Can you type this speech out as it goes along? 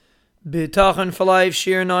Bitachon4life,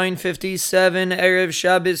 Shiur 957, Erev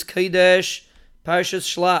Shabbos Kodesh, Parshas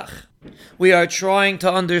Shlach. We are trying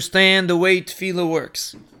to understand the way tefillah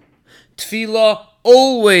works. Tefillah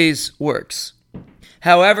always works.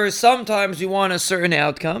 However, sometimes we want a certain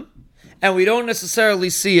outcome, and we don't necessarily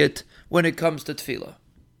see it when it comes to tefillah.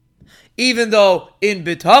 Even though in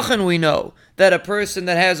Bitachon we know that a person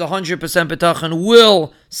that has 100% Bitachon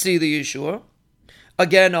will see the Yeshua.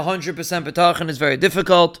 Again, 100% Bitachon is very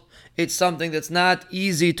difficult. It's something that's not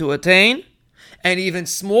easy to attain. And even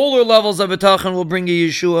smaller levels of Bitachon will bring you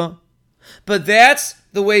Yeshua. But that's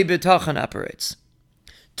the way Bitachon operates.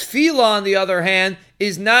 Tefillah, on the other hand,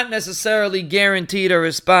 is not necessarily guaranteed a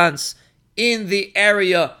response in the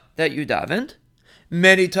area that you davened.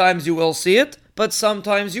 Many times you will see it, but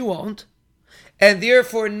sometimes you won't. And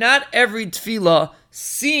therefore, not every tefillah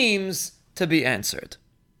seems to be answered.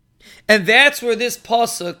 And that's where this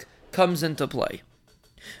pasuk comes into play.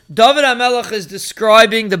 David HaMelech is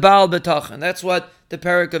describing the Baal Bitachon. That's what the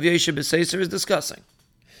parak of Yeshu B'Seser is discussing.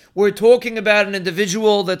 We're talking about an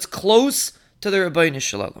individual that's close to the Rebbeinu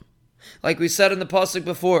Shalom. Like we said in the pasuk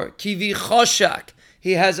before, Kivi Choshak.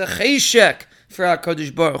 He has a cheshek for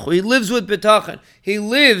HaKadosh Baruch Hu. He lives with Bitachon. He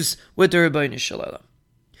lives with the Rebbeinu Shalom.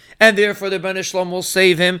 And therefore the Rebbeinu Shalom will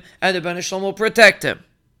save him and the Rebbeinu Shalom will protect him.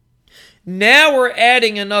 Now we're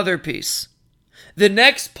adding another piece. The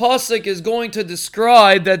next pasuk is going to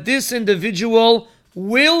describe that this individual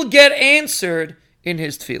will get answered in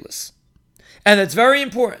his tefillas. And that's very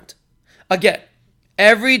important. Again,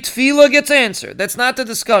 every tefillah gets answered. That's not the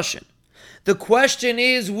discussion. The question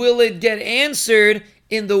is, will it get answered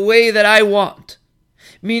in the way that I want?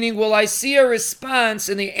 Meaning, will I see a response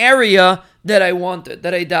in the area that I wanted,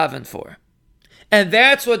 that I davened for? And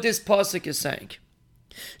that's what this pasuk is saying.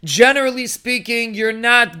 Generally speaking, you're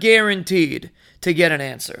not guaranteed to get an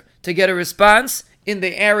answer, to get a response in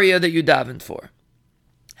the area that you davened for.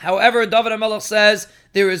 However, David HaMelech says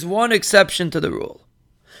there is one exception to the rule.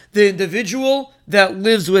 The individual that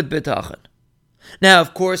lives with Bitachon. Now,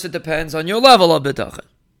 of course, it depends on your level of Bitachon.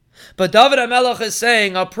 But David HaMelech is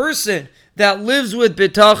saying a person that lives with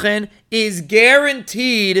Bitachon is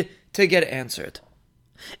guaranteed to get answered.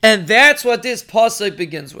 And that's what this pasuk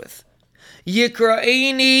begins with.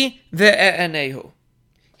 Yikra'eni ve'e'enehu.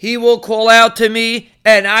 He will call out to me,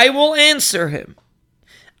 and I will answer him.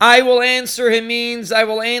 I will answer him means I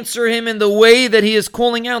will answer him in the way that he is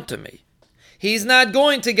calling out to me. He's not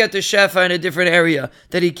going to get the shefa in a different area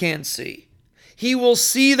that he can't see. He will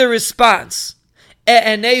see the response.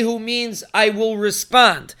 E'enehu means I will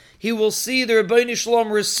respond. He will see the Rebbeinu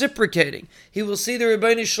Shalom reciprocating. He will see the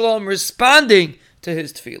Rebbeinu Shalom responding to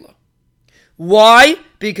his tefillah. Why?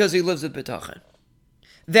 Because he lives with Bitachon.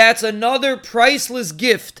 That's another priceless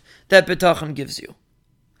gift that Bitachon gives you.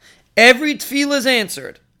 Every tefillah is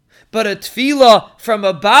answered, but a tefillah from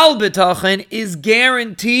a Baal Bitachon is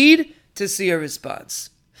guaranteed to see a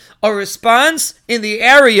response. A response in the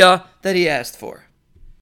area that he asked for.